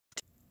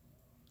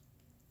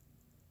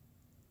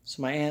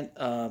So my aunt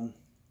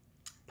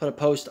put a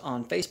post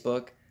on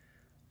Facebook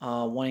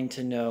wanting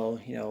to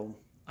know,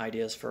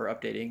 ideas for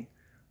updating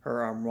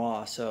her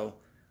armoire. So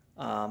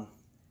I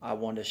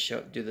wanted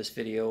to do this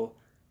video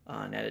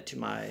and add it to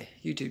my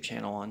YouTube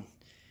channel on,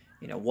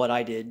 what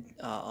I did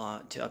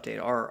to update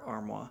our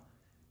armoire.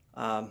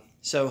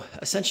 So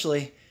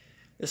essentially,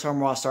 this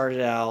armoire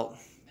started out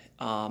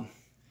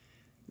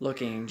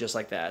looking just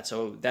like that.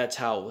 So that's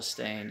how it was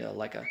stained,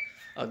 like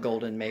a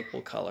golden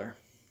maple color.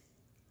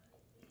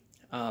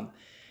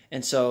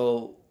 And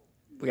so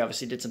we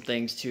obviously did some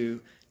things to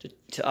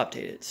update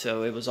it.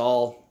 So it was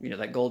all,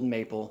 that golden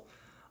maple.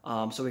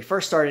 So we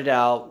first started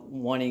out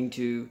wanting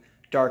to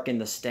darken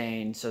the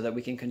stain so that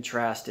we can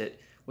contrast it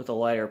with a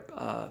lighter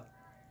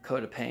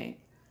coat of paint.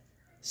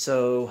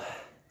 So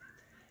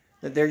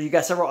there you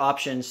got several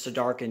options to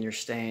darken your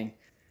stain.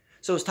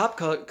 So it's top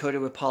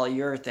coated with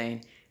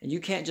polyurethane, and you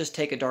can't just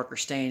take a darker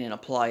stain and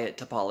apply it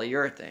to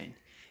polyurethane.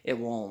 It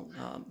won't,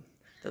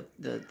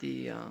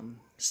 the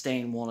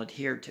stain won't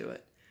adhere to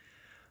it.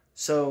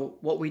 So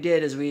what we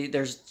did is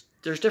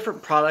there's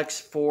different products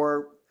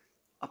for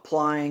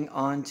applying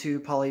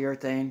onto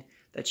polyurethane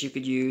that you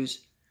could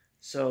use.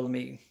 So let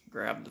me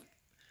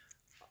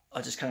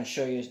I'll just kind of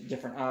show you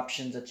different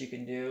options that you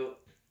can do.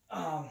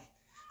 So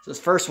this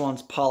first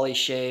one's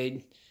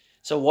Polyshade.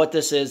 So what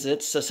this is,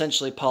 it's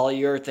essentially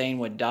polyurethane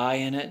with dye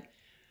in it.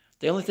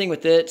 The only thing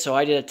with it, so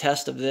I did a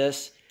test of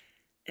this,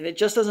 and it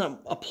just doesn't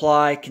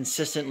apply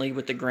consistently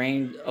with the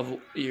grain of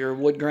your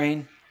wood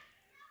grain.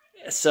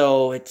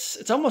 So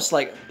it's almost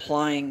like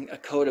applying a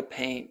coat of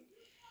paint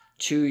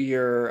to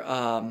your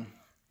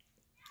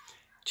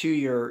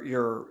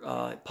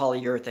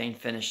polyurethane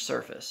finished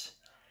surface.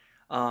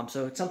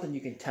 So it's something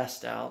you can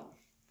test out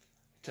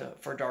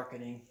for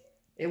darkening.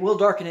 It will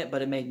darken it,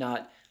 but it may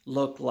not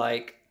look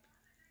like.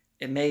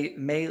 It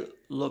may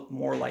look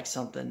more like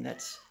something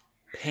that's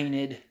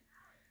painted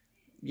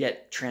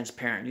yet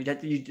transparent.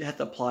 You'd have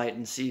to apply it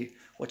and see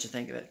what you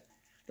think of it.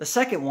 The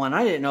second one,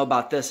 I didn't know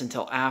about this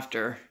until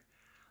after.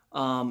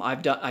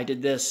 I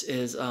did this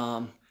is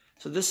so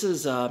this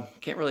is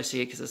can't really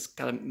see it because it's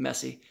kind of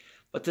messy,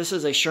 but this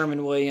is a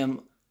Sherman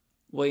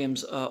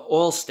Williams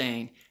Oil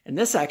Stain, and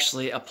this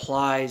actually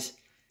applies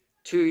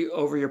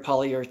over your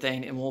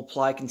polyurethane and will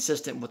apply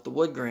consistent with the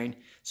wood grain,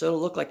 so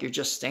it'll look like you're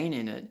just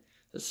staining it.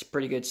 This is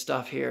pretty good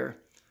stuff here.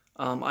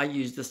 I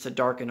used this to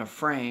darken a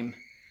frame.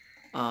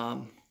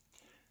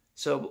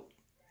 So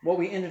what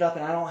we ended up,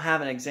 and I don't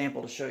have an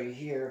example to show you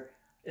here,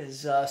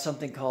 is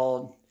something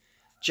called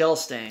gel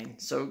stain.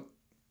 So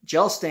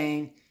gel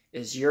stain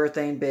is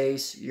urethane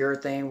base.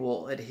 Urethane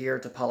will adhere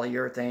to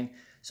polyurethane.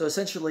 So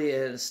essentially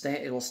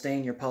it will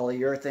stain your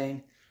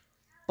polyurethane,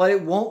 but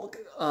it won't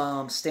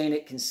stain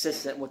it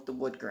consistent with the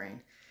wood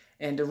grain.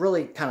 And to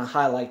really kind of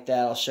highlight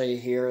that, I'll show you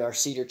here our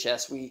cedar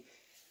chest. We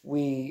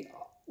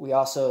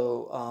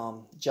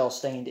also gel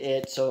stained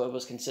it so it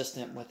was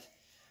consistent with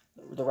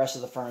the rest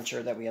of the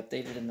furniture that we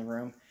updated in the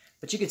room.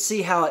 But you can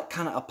see how it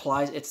kind of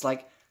applies. It's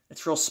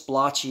real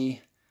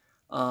splotchy.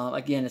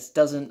 Again, it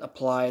doesn't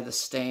apply the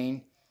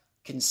stain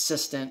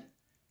consistent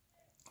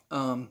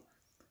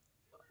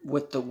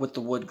with the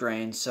wood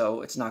grain,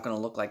 so it's not going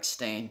to look like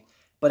stain.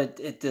 But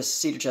this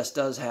cedar chest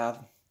does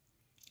have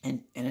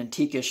an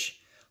antiquish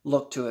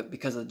look to it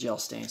because of the gel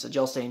stain. So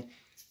gel stain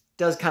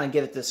does kind of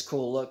give it this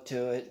cool look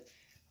to it,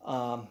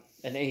 an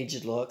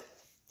aged look.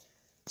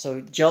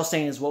 So gel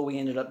stain is what we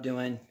ended up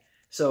doing.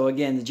 So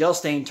again, the gel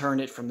stain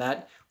turned it from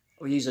that.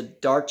 We use a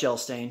dark gel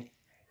stain.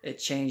 It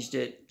changed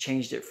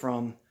it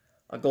from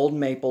a golden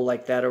maple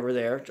like that over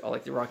there,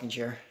 like the rocking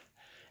chair,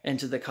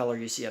 into the color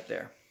you see up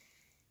there.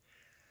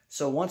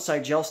 So once I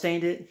gel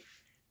stained it,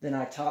 then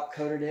I top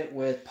coated it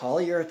with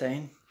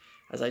polyurethane,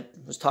 as I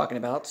was talking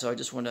about. So I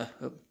just want a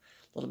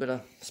little bit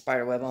of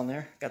spider web on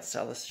there. Got this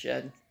out of the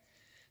shed.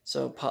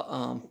 So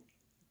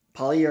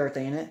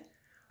polyurethane it.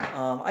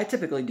 I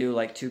typically do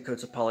like 2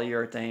 coats of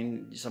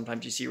polyurethane.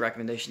 Sometimes you see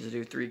recommendations to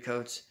do 3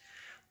 coats,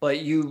 but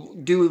you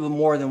do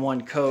more than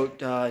 1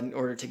 coat in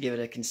order to give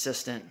it a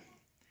consistent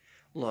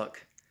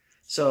look.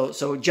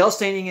 So gel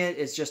staining it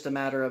is just a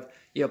matter of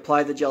you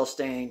apply the gel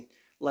stain,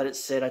 let it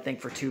sit, I think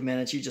for 2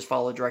 minutes. You just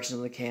follow the directions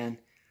of the can,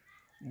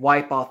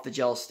 wipe off the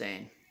gel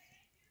stain,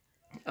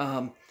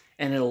 and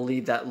it'll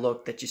leave that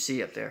look that you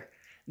see up there.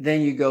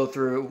 Then you go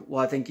through,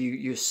 well, I think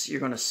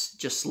you're going to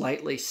just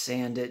slightly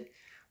sand it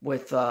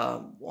with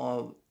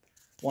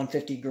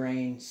 150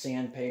 grain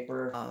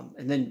sandpaper,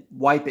 and then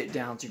wipe it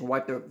down. So you can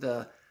wipe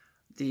the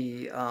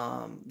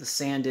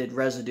sanded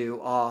residue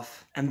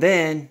off, and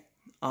then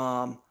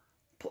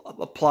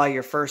apply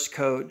your first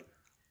coat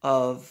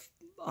of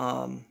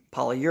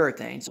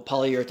polyurethane. So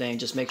polyurethane,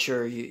 just make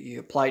sure you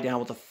apply it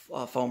down with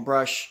a foam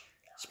brush,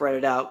 spread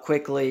it out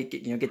quickly,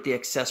 get the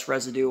excess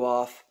residue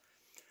off,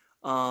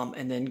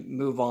 and then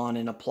move on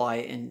and apply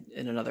it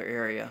in another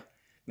area.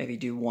 Maybe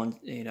do one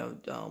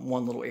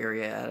little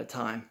area at a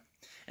time.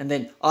 And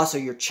then also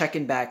you're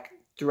checking back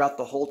throughout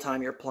the whole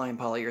time you're applying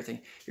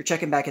polyurethane. You're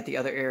checking back at the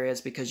other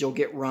areas because you'll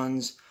get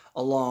runs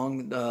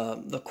along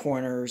the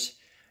corners.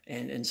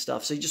 and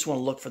stuff. So you just want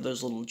to look for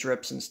those little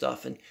drips and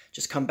stuff, and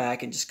just come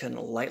back and just kind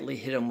of lightly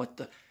hit them with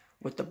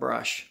the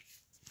brush.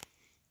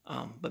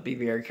 But be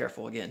very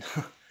careful again.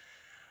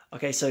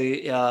 Okay, so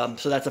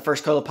so that's the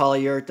first coat of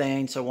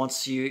polyurethane. So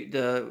once you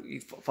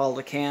follow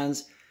the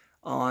cans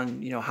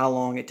on how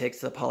long it takes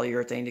the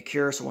polyurethane to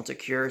cure. So once it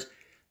cures,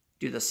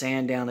 do the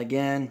sand down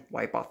again,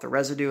 wipe off the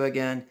residue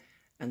again,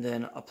 and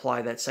then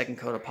apply that second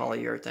coat of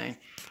polyurethane.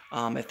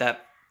 If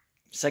that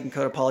second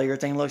coat of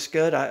polyurethane looks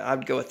good, I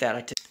would go with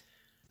that.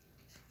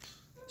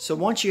 So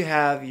once you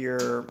have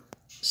your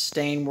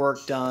stain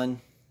work done,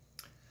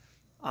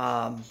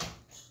 then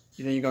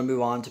you're going to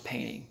move on to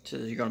painting. So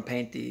you're going to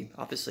paint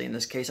obviously in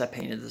this case I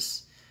painted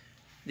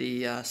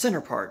the center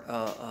part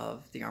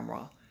of the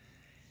Armoire.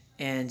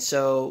 And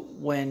so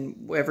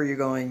whenever you're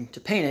going to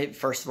paint it,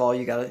 first of all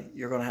you're going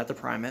to have to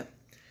prime it.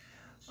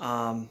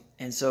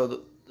 And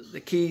so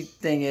the key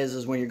thing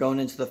is when you're going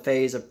into the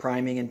phase of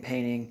priming and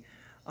painting,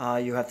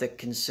 you have to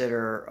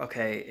consider,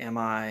 okay, am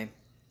I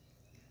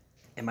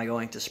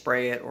going to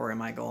spray it, or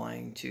am I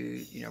going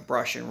to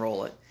brush and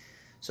roll it?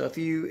 So if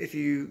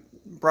you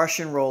brush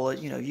and roll it,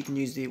 you can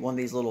use one of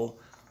these little,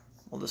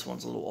 well, this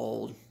one's a little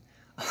old,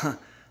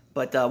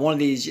 but one of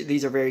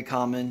these are very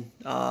common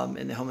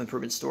in the home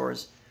improvement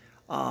stores.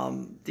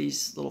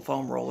 These little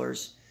foam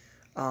rollers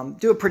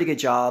do a pretty good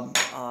job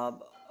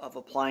of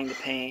applying the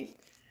paint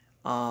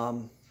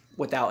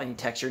without any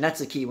texture. And that's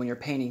the key. When you're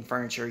painting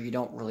furniture, you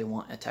don't really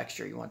want a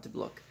texture. You want it to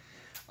look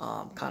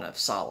kind of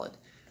solid.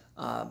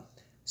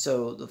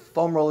 So the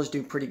foam rollers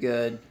do pretty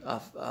good.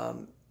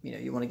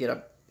 You want to get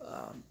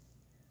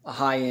a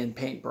high-end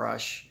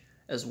paintbrush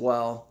as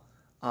well.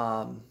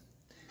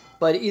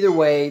 But either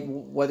way,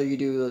 whether you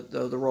do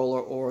the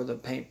roller or the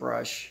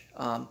paintbrush,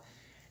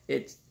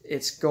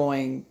 it's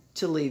going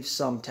to leave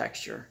some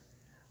texture.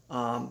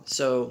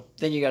 So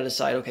then you got to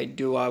decide, okay,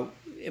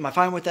 am I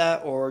fine with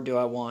that, or do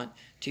I want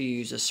to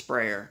use a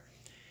sprayer?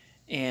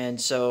 And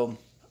so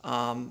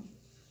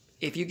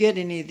if you get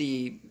any of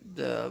the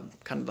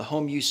kind of the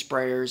home use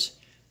sprayers,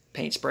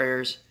 paint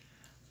sprayers,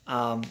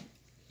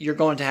 you're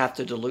going to have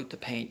to dilute the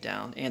paint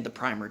down and the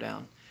primer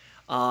down.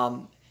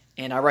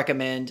 And I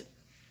recommend,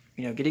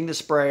 getting the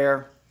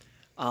sprayer,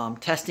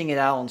 testing it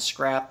out on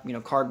scrap,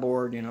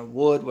 cardboard,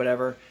 wood,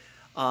 whatever,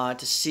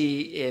 to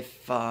see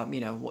if,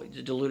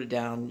 to dilute it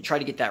down, try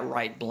to get that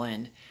right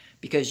blend,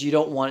 because you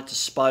don't want it to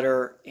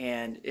sputter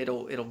and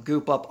it'll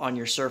goop up on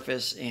your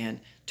surface and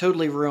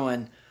totally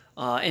ruin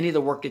any of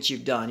the work that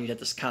you've done. You'd have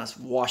to kind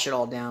of wash it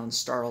all down and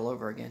start all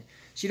over again.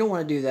 So you don't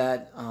want to do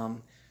that.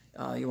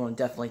 You want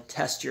to definitely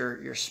test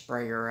your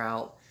sprayer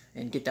out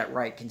and get that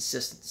right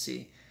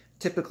consistency.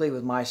 Typically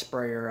with my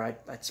sprayer,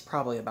 it's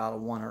probably about a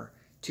 1 or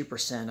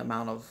 2%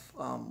 amount of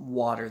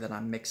water that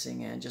I'm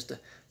mixing in, just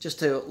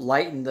to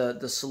lighten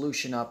the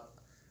solution up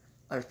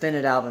or thin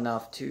it out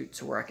enough to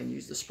where I can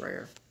use the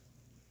sprayer.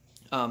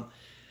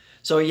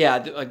 So yeah,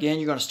 again,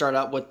 you're going to start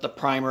out with the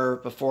primer.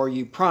 Before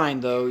you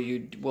prime, though,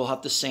 you will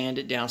have to sand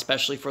it down,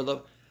 especially for the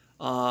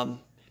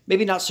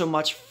maybe not so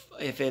much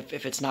if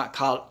it's not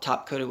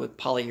top coated with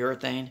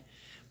polyurethane,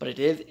 but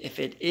if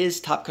it is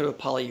top coated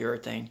with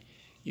polyurethane,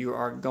 you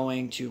are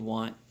going to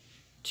want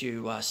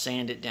to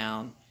sand it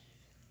down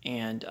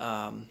and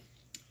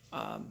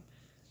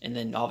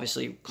then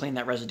obviously clean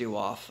that residue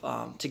off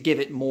to give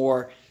it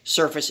more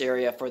surface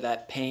area for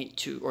that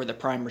paint or the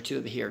primer to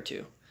adhere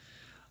to.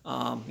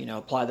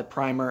 Apply the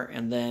primer,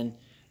 and then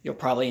you'll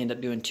probably end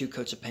up doing 2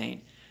 coats of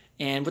paint.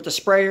 And with the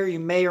sprayer, you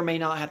may or may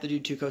not have to do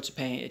 2 coats of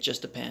paint. It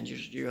just depends.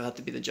 You'll have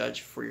to be the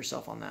judge for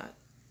yourself on that.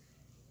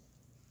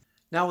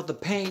 Now with the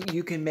paint,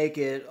 you can make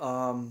it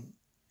a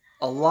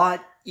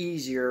lot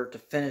easier to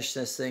finish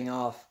this thing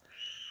off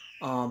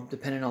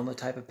depending on the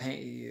type of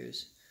paint you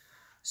use.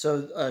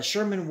 So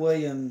Sherman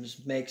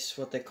Williams makes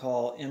what they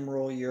call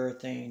emerald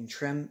urethane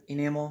trim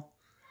enamel.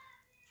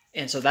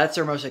 And so that's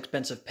their most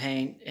expensive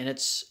paint, and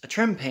it's a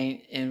trim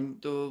paint.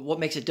 And what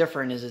makes it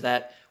different is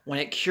that when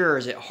it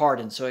cures, it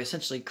hardens. So it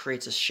essentially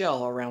creates a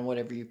shell around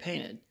whatever you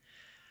painted.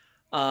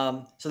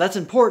 So that's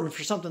important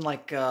for something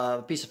like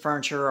a piece of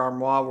furniture or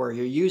armoire where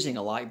you're using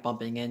a lot,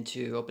 bumping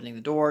into, opening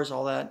the doors,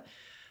 all that.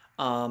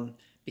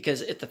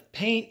 Because if the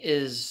paint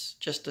is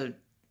just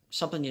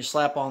something you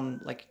slap on,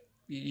 like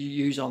you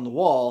use on the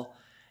wall,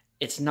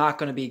 it's not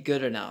going to be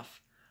good enough.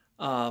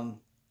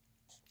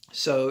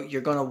 So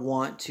you're going to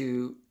want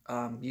to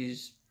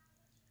use,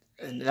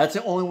 and that's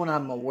the only one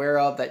I'm aware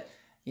of that,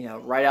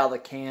 right out of the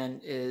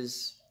can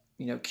is,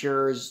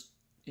 cures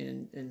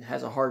and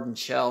has a hardened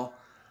shell.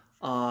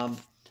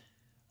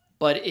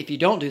 But if you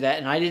don't do that,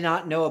 and I did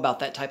not know about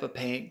that type of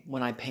paint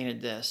when I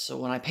painted this. So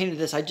when I painted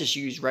this, I just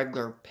used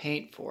regular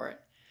paint for it.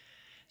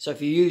 So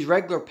if you use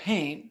regular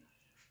paint,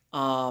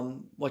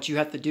 what you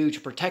have to do to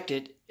protect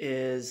it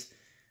is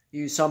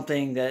use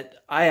something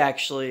that I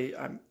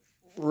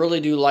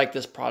really do like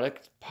this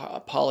product,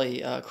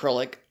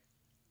 Polycrylic,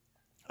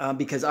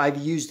 because I've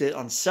used it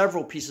on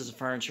several pieces of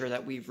furniture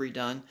that we've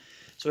redone.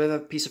 So we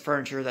have a piece of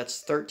furniture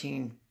that's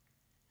 13,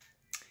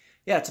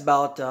 yeah, it's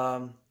about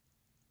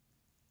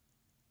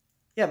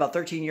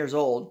 13 years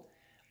old.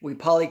 we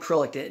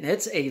polyacrylic it, and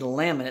it's a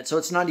laminate, so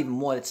it's not even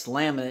wood, it's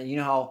laminate. You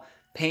know how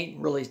paint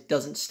really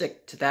doesn't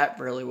stick to that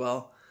really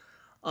well.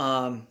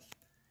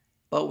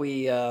 But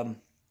we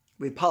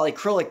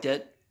polyacrylic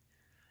it,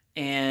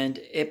 and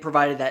it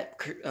provided that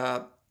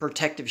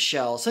protective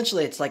shell.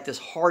 Essentially, it's like this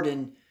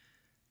hardened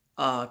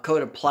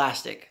coat of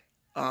plastic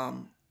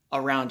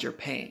around your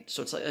paint.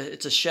 So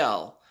it's a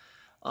shell.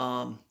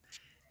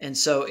 And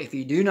so if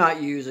you do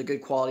not use a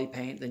good quality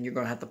paint, then you're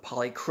going to have to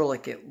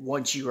polyacrylic it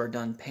once you are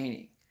done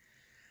painting.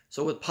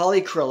 So with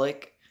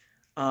polyacrylic,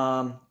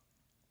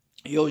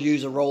 you'll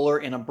use a roller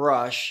and a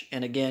brush.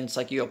 And again, it's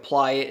like you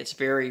apply it. It's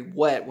very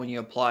wet when you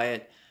apply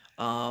it,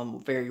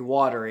 very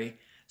watery.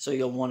 So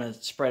you'll want to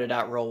spread it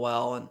out real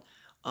well.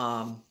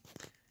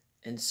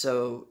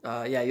 So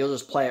yeah, you'll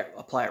just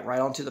apply it right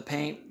onto the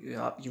paint.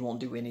 You won't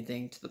do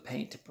anything to the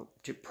paint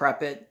to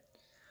prep it.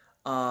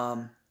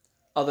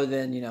 Other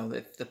than, you know,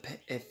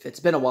 if it's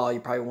been a while, you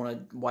probably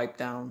want to wipe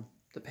down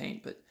the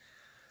paint. But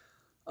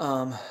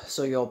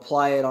so you'll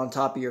apply it on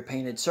top of your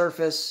painted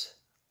surface.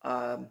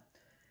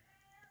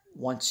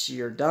 Once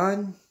you're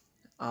done,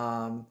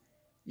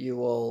 you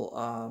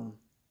will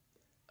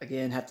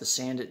again have to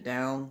sand it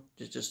down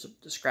just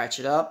to scratch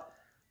it up.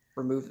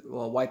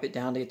 Wipe it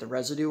down to get the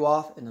residue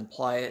off, and then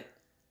apply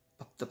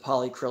the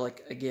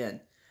polyacrylic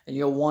again. And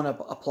you'll want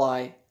to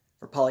apply,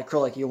 for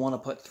polyacrylic, you'll want to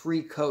put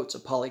 3 coats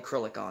of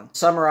polyacrylic on.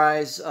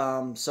 Summarize,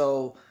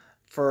 so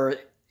for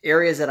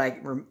areas that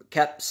I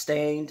kept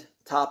stained,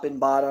 top and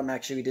bottom,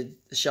 actually we did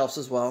the shelves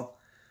as well,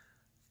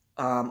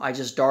 I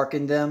just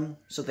darkened them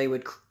so they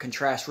would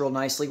contrast real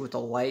nicely with a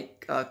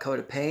light coat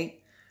of paint.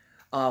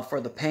 For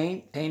the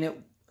paint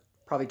it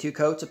probably 2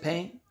 coats of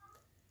paint.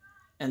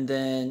 And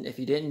then if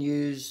you didn't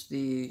use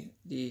the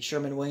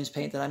Sherman Williams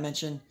paint that I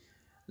mentioned,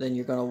 then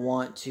you're going to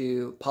want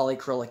to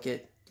polyacrylic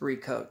it 3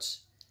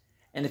 coats.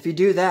 And if you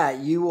do that,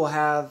 you will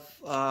have,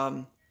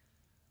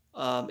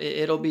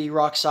 it'll be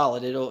rock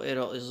solid.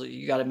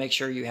 You got to make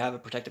sure you have a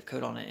protective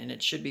coat on it, and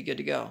it should be good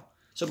to go.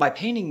 So by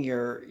painting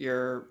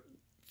your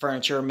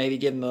furniture, maybe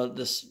give them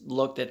this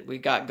look that we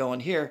got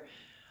going here,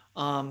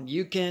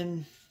 you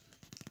can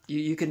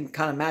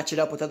kind of match it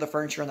up with other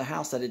furniture in the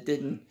house that it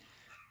didn't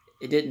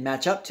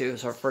match up to.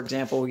 So for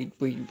example, we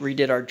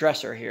redid our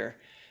dresser here.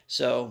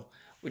 So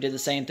we did the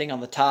same thing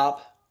on the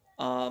top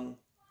to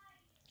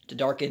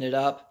darken it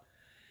up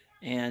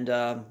and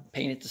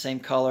paint it the same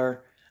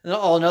color. And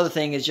another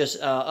thing is just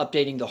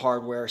updating the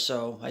hardware.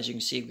 So as you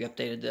can see, we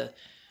updated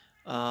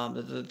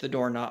the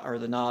door knob, or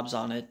the knobs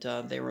on it.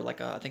 They were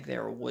like I think they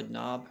were a wood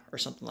knob or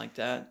something like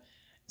that.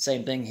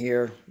 Same thing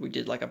here. We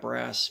did like a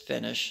brass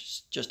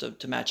finish just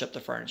to match up the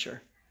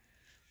furniture.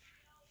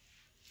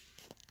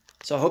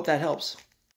 So I hope that helps.